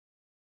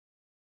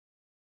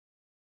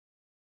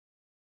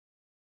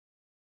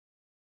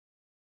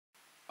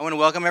I want to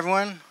welcome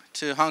everyone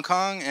to Hong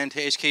Kong and to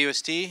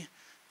HKUST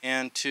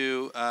and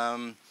to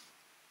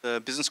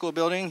the Business School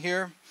building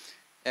here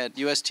at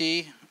UST.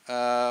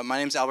 My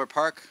name is Albert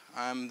Park.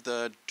 I'm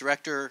the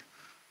director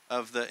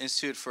of the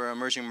Institute for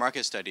Emerging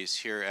Market Studies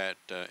here at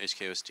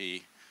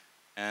HKUST.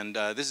 And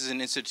this is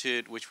an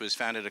institute which was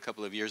founded a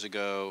couple of years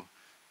ago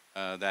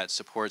that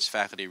supports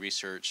faculty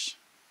research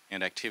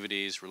and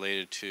activities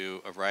related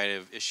to a variety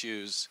of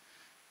issues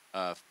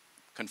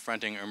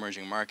confronting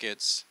emerging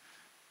markets,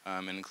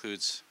 and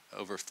includes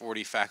over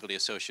 40 faculty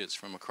associates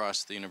from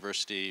across the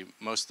university,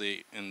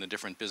 mostly in the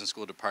different business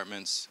school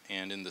departments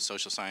and in the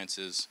social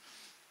sciences.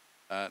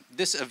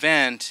 This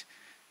event,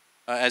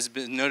 as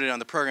been noted on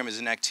the program, is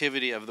an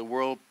activity of the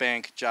World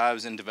Bank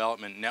Jobs and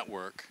Development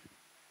Network.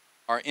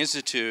 Our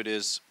institute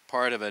is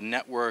part of a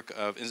network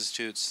of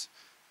institutes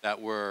that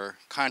were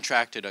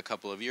contracted a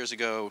couple of years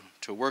ago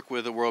to work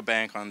with the World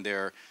Bank on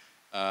their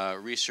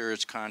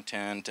research,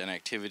 content, and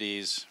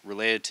activities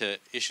related to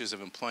issues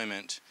of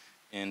employment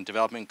in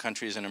developing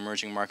countries and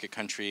emerging market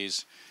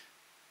countries.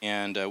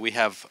 And we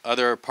have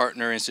other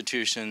partner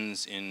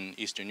institutions in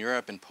Eastern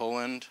Europe and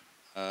Poland,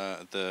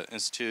 the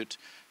Institute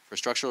for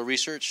Structural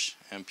Research,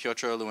 and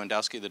Piotr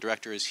Lewandowski, the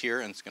director, is here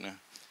and is going to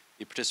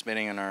be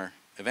participating in our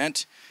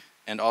event.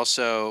 And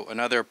also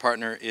another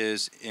partner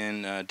is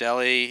in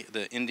Delhi,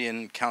 the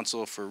Indian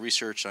Council for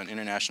Research on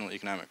International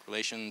Economic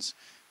Relations,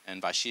 and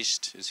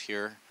Vashisht is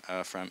here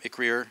from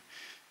ICRIER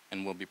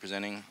and will be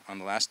presenting on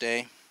the last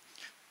day.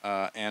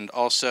 And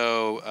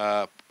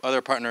also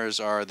other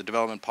partners are the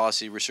Development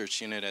Policy Research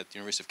Unit at the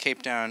University of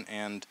Cape Town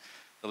and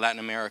the Latin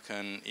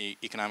American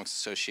Economics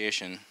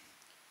Association.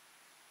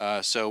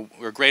 So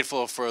we're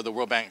grateful for the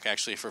World Bank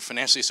actually for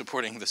financially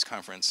supporting this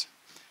conference.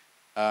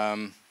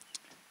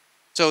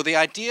 So the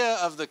idea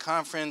of the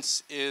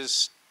conference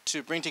is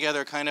to bring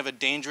together kind of a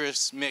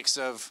dangerous mix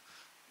of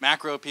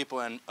macro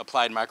people and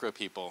applied micro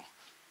people.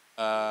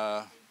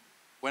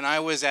 When I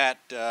was at,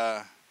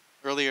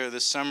 earlier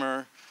this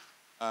summer,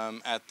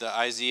 at the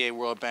IZA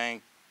World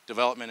Bank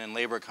Development and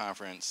Labor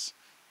Conference,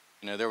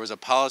 there was a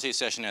policy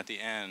session at the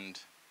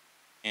end,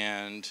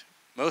 and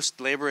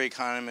most labor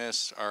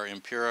economists are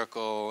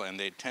empirical and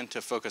they tend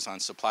to focus on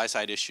supply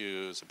side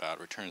issues about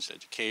returns to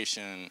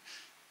education,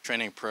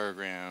 training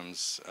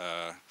programs,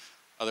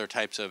 other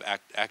types of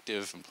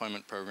active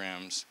employment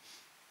programs.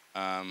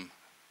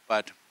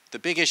 But the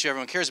big issue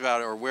everyone cares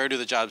about are where do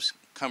the jobs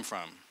come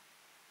from?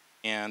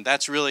 And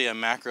that's really a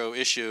macro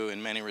issue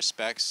in many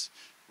respects,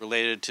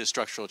 related to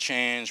structural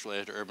change,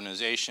 related to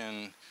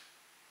urbanization.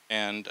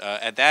 And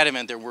at that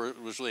event, there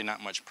was really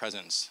not much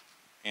presence.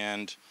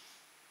 And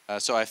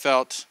so I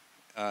felt,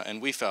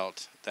 and we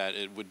felt, that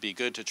it would be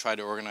good to try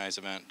to organize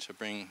an event to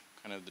bring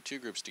kind of the two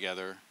groups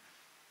together.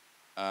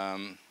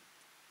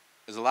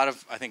 There's a lot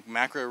of, I think,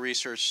 macro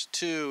research,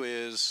 too,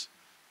 is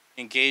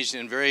engaged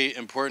in very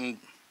important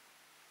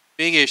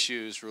big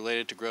issues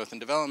related to growth and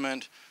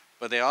development,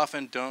 but they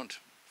often don't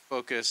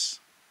focus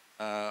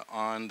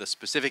on the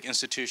specific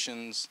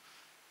institutions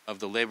of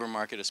the labor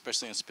market,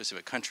 especially in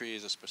specific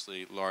countries,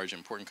 especially large,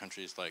 important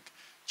countries like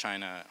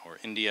China or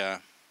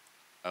India,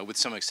 with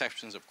some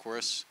exceptions, of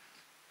course.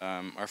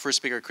 Our first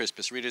speaker, Chris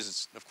Pisarides,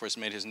 has, of course,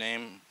 made his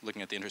name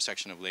looking at the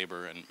intersection of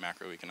labor and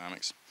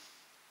macroeconomics.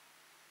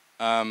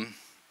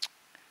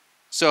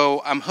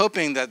 So I'm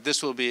hoping that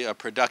this will be a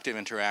productive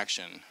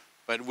interaction,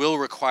 but will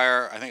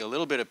require, I think, a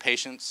little bit of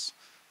patience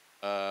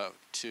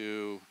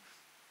to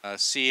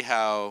see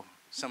how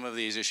some of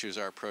these issues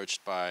are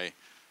approached by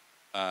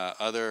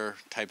other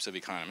types of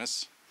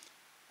economists.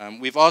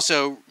 We've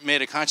also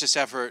made a conscious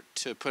effort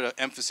to put an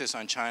emphasis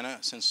on China,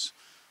 since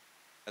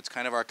that's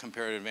kind of our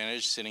comparative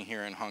advantage sitting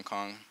here in Hong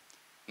Kong.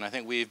 And I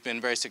think we've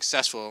been very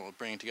successful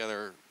bringing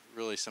together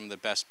really some of the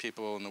best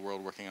people in the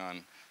world working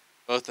on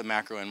both the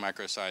macro and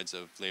micro sides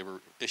of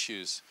labor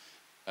issues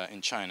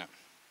in China.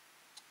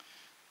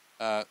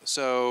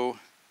 So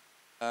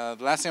the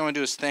last thing I want to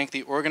do is thank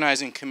the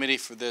organizing committee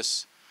for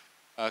this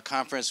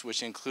conference,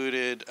 which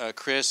included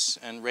Chris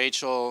and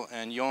Rachel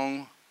and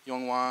Yong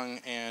Wang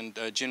and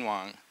Jin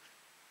Wang.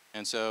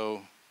 And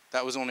so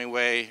that was the only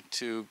way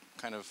to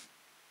kind of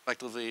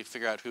collectively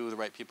figure out who the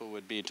right people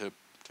would be to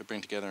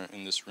bring together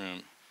in this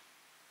room.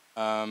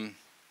 And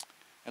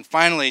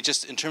finally,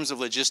 just in terms of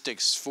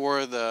logistics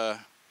for the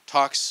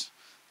talks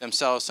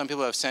themselves, some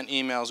people have sent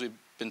emails. We've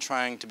been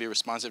trying to be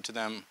responsive to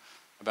them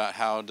about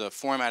how the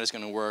format is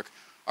going to work.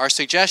 Our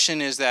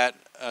suggestion is that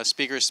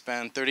speakers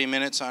spend 30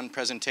 minutes on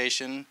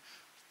presentation,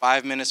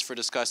 5 minutes for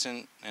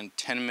discussion, and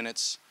 10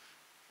 minutes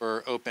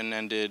for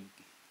open-ended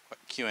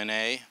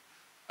Q&A.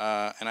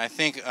 And I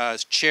think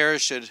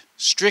chairs should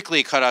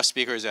strictly cut off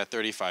speakers at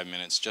 35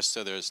 minutes, just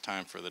so there's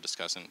time for the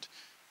discussant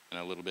and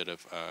a little bit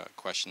of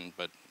question.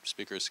 But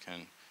speakers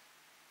can,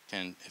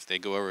 if they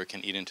go over,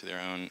 can eat into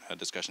their own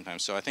discussion time.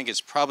 So I think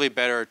it's probably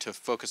better to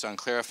focus on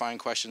clarifying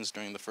questions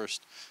during the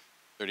first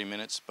 30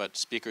 minutes, but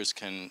speakers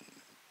can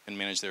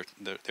manage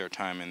their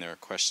time and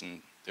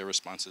their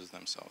responses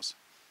themselves.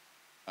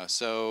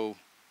 So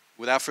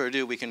without further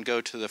ado, we can go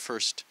to the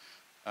first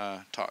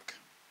talk.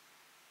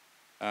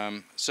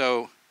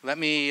 So let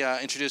me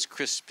introduce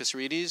Chris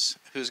Pisarides,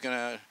 who's going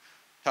to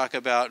talk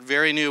about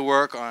very new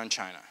work on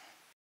China.